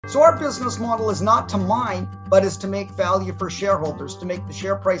So our business model is not to mine, but is to make value for shareholders, to make the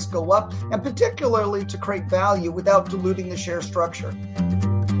share price go up, and particularly to create value without diluting the share structure.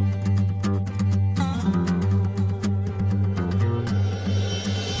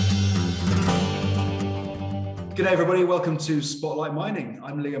 G'day everybody, welcome to Spotlight Mining.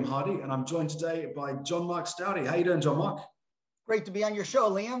 I'm Liam Hardy and I'm joined today by John Mark Stouty. How you doing, John Mark? Great to be on your show,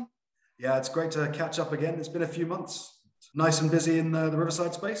 Liam. Yeah, it's great to catch up again. It's been a few months. Nice and busy in the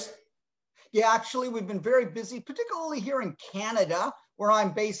Riverside space? Yeah, actually, we've been very busy, particularly here in Canada, where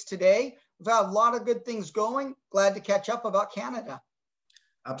I'm based today. We've had a lot of good things going. Glad to catch up about Canada.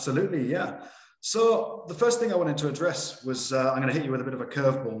 Absolutely, yeah. So the first thing I wanted to address was, I'm going to hit you with a bit of a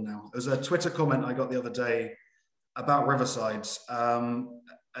curveball now. There's a Twitter comment I got the other day about Riverside, and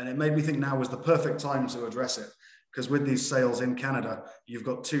it made me think now was the perfect time to address it, because with these sales in Canada, you've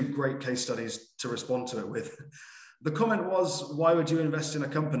got two great case studies to respond to it with. The comment was, why would you invest in a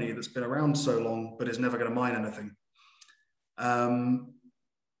company that's been around so long but is never going to mine anything? And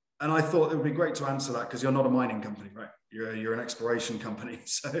I thought it would be great to answer that because you're not a mining company, right? You're an exploration company.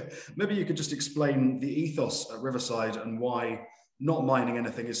 So maybe you could just explain the ethos at Riverside and why not mining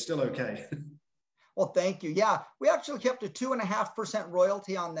anything is still okay. Well, thank you. Yeah, we actually kept a 2.5%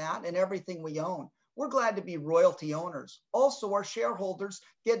 royalty on that and everything we own. We're glad to be royalty owners. Also, our shareholders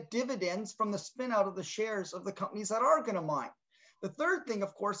get dividends from the spin out of the shares of the companies that are going to mine. The third thing,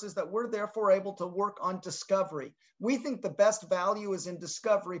 of course, is that we're therefore able to work on discovery. We think the best value is in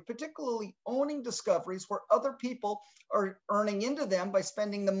discovery, particularly owning discoveries where other people are earning into them by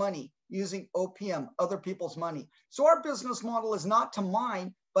spending the money using OPM, other people's money. So our business model is not to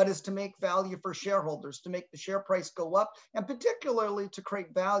mine, but is to make value for shareholders, to make the share price go up, and particularly to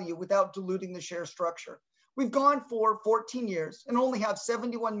create value without diluting the share structure. We've gone for 14 years and only have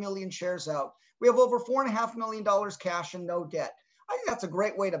 71 million shares out. We have over $4.5 million cash and no debt. I think that's a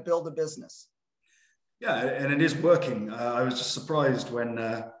great way to build a business. Yeah, and it is working. I was just surprised when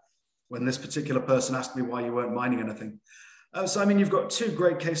this particular person asked me why you weren't mining anything. So, I mean, you've got two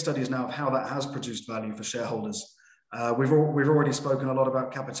great case studies now of how that has produced value for shareholders. We've already spoken a lot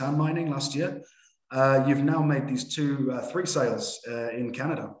about Capitan mining last year. You've now made these three sales in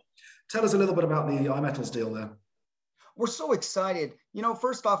Canada. Tell us a little bit about the iMetals deal there. We're so excited. You know,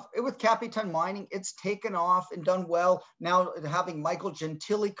 first off, with Capitan Mining, it's taken off and done well. Now having Michael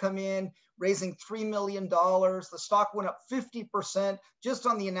Gentile come in, raising $3 million. The stock went up 50% just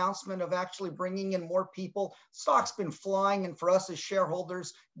on the announcement of actually bringing in more people. Stock's been flying, and for us as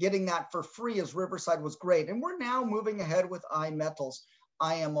shareholders, getting that for free as Riverside was great. And we're now moving ahead with iMetals.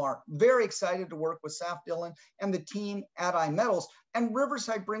 IMR. Very excited to work with Saf Dillon and the team at iMetals. And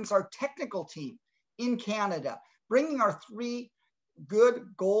Riverside brings our technical team in Canada, bringing our three good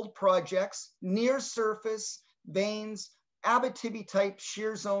gold projects, near surface veins, Abitibi type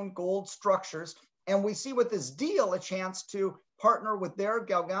shear zone gold structures. And we see with this deal a chance to partner with their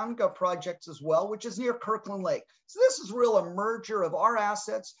Galganga projects as well, which is near Kirkland Lake. So this is real a merger of our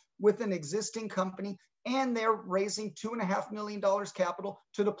assets with an existing company, and they're raising $2.5 million capital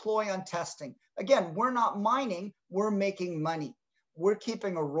to deploy on testing. Again, we're not mining, we're making money. We're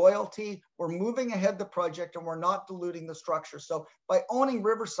keeping a royalty, we're moving ahead the project, and we're not diluting the structure. So by owning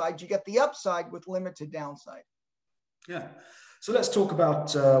Riverside, you get the upside with limited downside. Yeah. So let's talk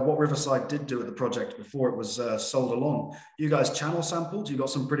about what Riverside did do at the project before it was sold along. You guys channel sampled, you got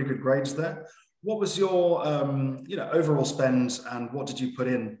some pretty good grades there. What was your overall spend, and what did you put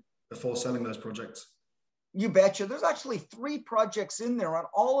in before selling those projects? You betcha. There's actually 3 projects in there. On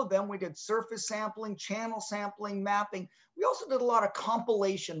all of them, we did surface sampling, channel sampling, mapping. We also did a lot of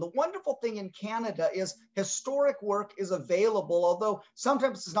compilation. The wonderful thing in Canada is historic work is available, although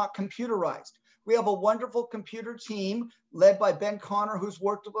sometimes it's not computerized. We have a wonderful computer team led by Ben Connor, who's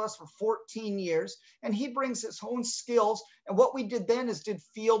worked with us for 14 years, and he brings his own skills. And what we did then is did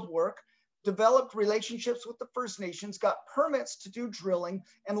field work, developed relationships with the First Nations, got permits to do drilling,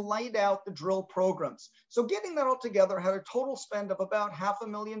 and laid out the drill programs. So getting that all together had a total spend of about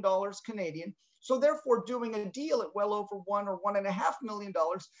 $500,000 Canadian. So therefore doing a deal at well over $1 or $1.5 million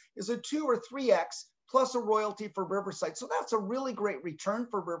is a 2 or 3x plus a royalty for Riverside. So that's a really great return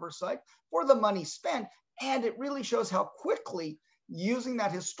for Riverside for the money spent. And it really shows how quickly using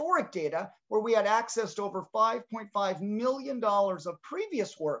that historic data where we had access to over $5.5 million of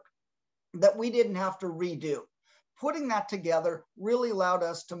previous work that we didn't have to redo. Putting that together really allowed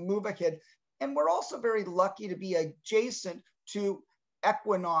us to move ahead. And we're also very lucky to be adjacent to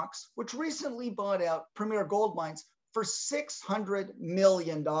Equinox, which recently bought out Premier Gold Mines for $600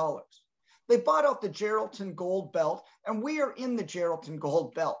 million. They bought out the Geraldton Gold Belt, and we are in the Geraldton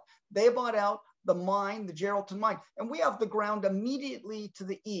Gold Belt. They bought out the mine, the Geraldton mine. And we have the ground immediately to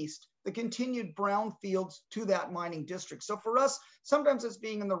the east, the continued brownfields to that mining district. So for us, sometimes it's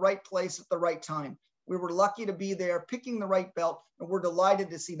being in the right place at the right time. We were lucky to be there, picking the right belt, and we're delighted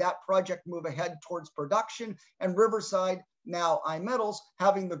to see that project move ahead towards production, and Riverside, now iMetals,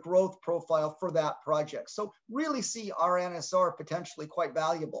 having the growth profile for that project. So really see our NSR potentially quite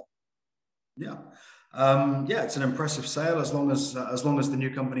valuable. Yeah. Yeah, it's an impressive sale as long as the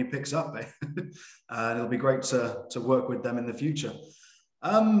new company picks up. And it'll be great to work with them in the future.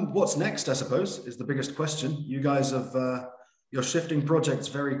 What's next, I suppose, is the biggest question. You guys have you're shifting projects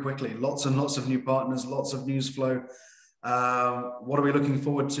very quickly. Lots and lots of new partners, lots of news flow. What are we looking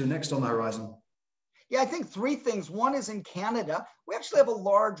forward to next on the horizon? Yeah, I think three things. One is in Canada. We actually have a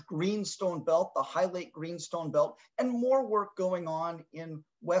large greenstone belt, the High Lake Greenstone Belt, and more work going on in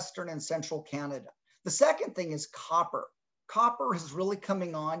Western and Central Canada. The second thing is copper. Copper is really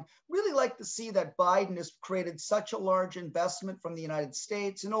coming on. Really like to see that Biden has created such a large investment from the United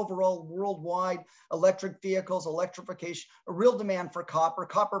States and overall worldwide electric vehicles, electrification, a real demand for copper.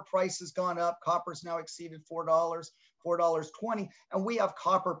 Copper price has gone up. Copper's now exceeded $4, $4.20, and we have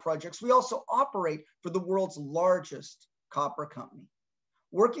copper projects. We also operate for the world's largest copper company.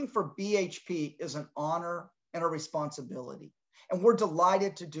 Working for BHP is an honor and a responsibility, and we're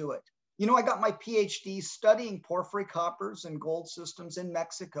delighted to do it. You know, I got my PhD studying porphyry coppers and gold systems in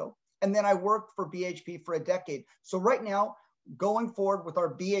Mexico, and then I worked for BHP for a decade. So right now, going forward with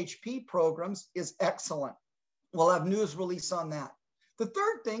our BHP programs is excellent. We'll have news release on that. The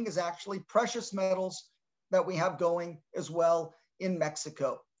third thing is actually precious metals that we have going as well in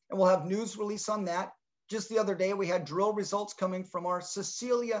Mexico. And we'll have news release on that. Just the other day, we had drill results coming from our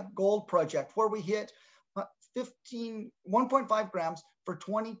Cecilia Gold Project, where we hit 1.5 grams for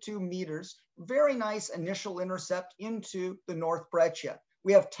 22 meters. Very nice initial intercept into the North Breccia.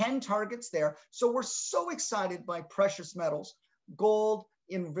 We have 10 targets there. So we're so excited by precious metals, gold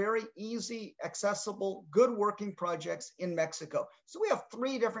in very easy, accessible, good working projects in Mexico. So we have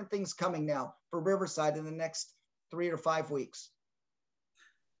three different things coming now for Riverside in the next 3 to 5 weeks.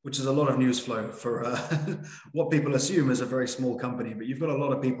 Which is a lot of news flow for what people assume is a very small company, but you've got a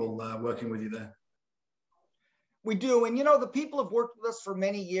lot of people working with you there. We do. And, you know, the people have worked with us for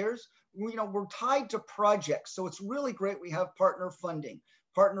many years. We're tied to projects. So it's really great. We have partner funding,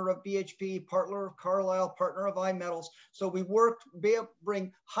 partner of BHP, partner of Carlyle, partner of iMetals. So we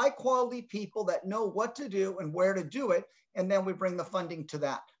bring high quality people that know what to do and where to do it. And then we bring the funding to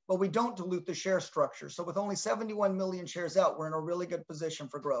that. But we don't dilute the share structure. So with only 71 million shares out, we're in a really good position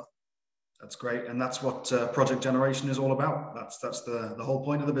for growth. That's great. And that's what Project Generation is all about. That's the whole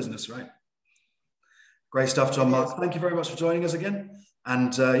point of the business, right? Great stuff, John Mark. Thank you very much for joining us again.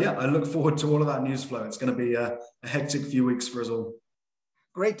 And yeah, I look forward to all of that news flow. It's going to be a hectic few weeks for us all.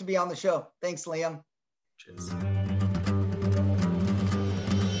 Great to be on the show. Thanks, Liam. Cheers.